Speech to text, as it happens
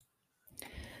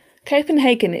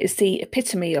Copenhagen is the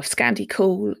epitome of Scandi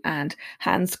cool and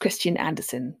Hans Christian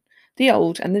Andersen, the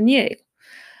old and the new.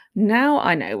 Now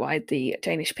I know why the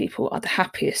Danish people are the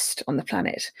happiest on the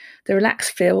planet. The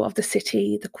relaxed feel of the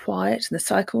city, the quiet and the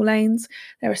cycle lanes.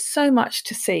 There is so much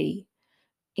to see,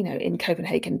 in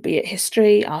Copenhagen, be it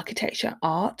history, architecture,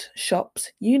 art,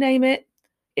 shops, you name it,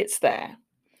 it's there.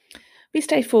 We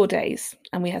stayed 4 days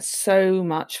and we had so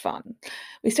much fun.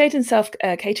 We stayed in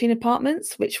self-catering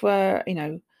apartments, which were,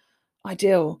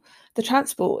 ideal. The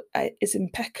transport is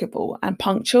impeccable and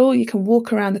punctual. You can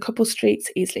walk around the couple streets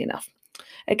easily enough.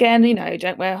 Again,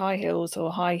 don't wear high heels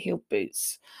or high heeled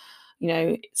boots.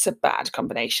 It's a bad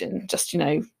combination. Just,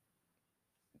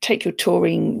 take your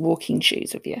touring walking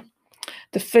shoes with you.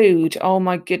 The food, oh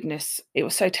my goodness, it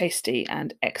was so tasty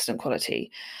and excellent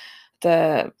quality.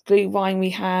 The blue wine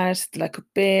we had, the local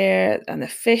beer, and the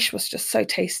fish was just so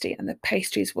tasty, and the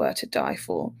pastries were to die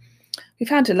for. We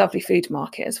found a lovely food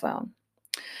market as well.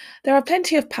 There are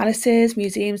plenty of palaces,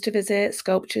 museums to visit,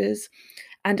 sculptures,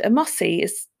 and a must-see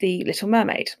is the Little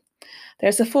Mermaid.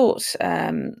 There's a fort,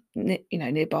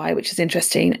 nearby, which is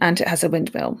interesting, and it has a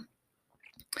windmill.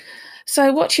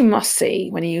 So what you must see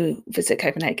when you visit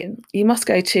Copenhagen, you must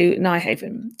go to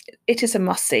Nyhavn. It is a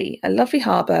must-see, a lovely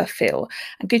harbour feel,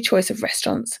 and good choice of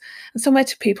restaurants, and somewhere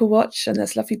to people watch, and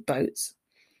there's lovely boats.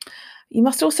 You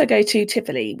must also go to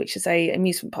Tivoli, which is a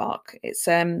amusement park. It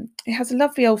has a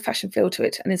lovely old-fashioned feel to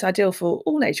it and is ideal for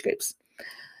all age groups.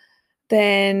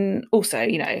 Then also,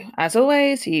 as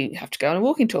always, you have to go on a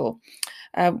walking tour.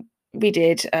 We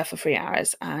did for 3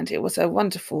 hours, and it was a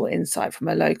wonderful insight from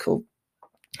a local,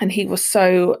 and he was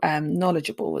so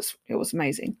knowledgeable. It was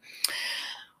amazing.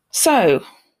 So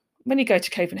when you go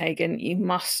to Copenhagen, you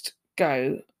must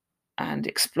go and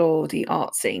explore the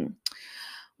art scene.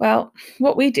 Well,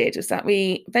 what we did was that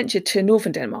we ventured to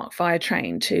northern Denmark via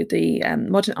train to the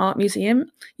Modern Art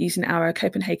Museum using our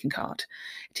Copenhagen card.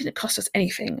 It didn't cost us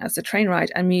anything, as the train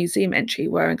ride and museum entry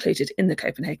were included in the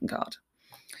Copenhagen card.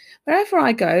 Wherever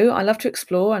I go, I love to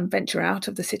explore and venture out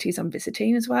of the cities I'm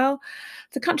visiting as well.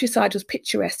 The countryside was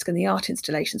picturesque and the art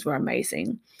installations were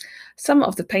amazing. Some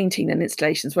of the painting and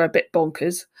installations were a bit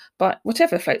bonkers, but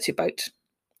whatever floats your boat.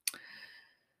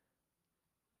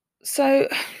 So,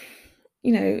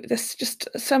 there's just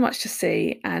so much to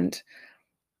see, and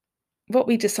what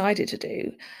we decided to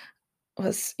do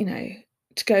was,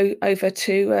 to go over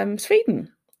to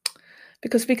Sweden,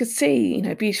 because we could see,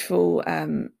 beautiful,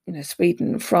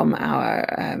 Sweden from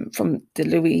from the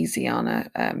Louisiana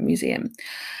Museum,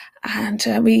 and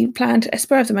we planned a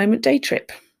spur of the moment day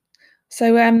trip.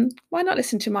 So why not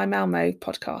listen to my Malmo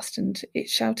podcast, and it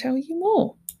shall tell you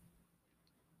more.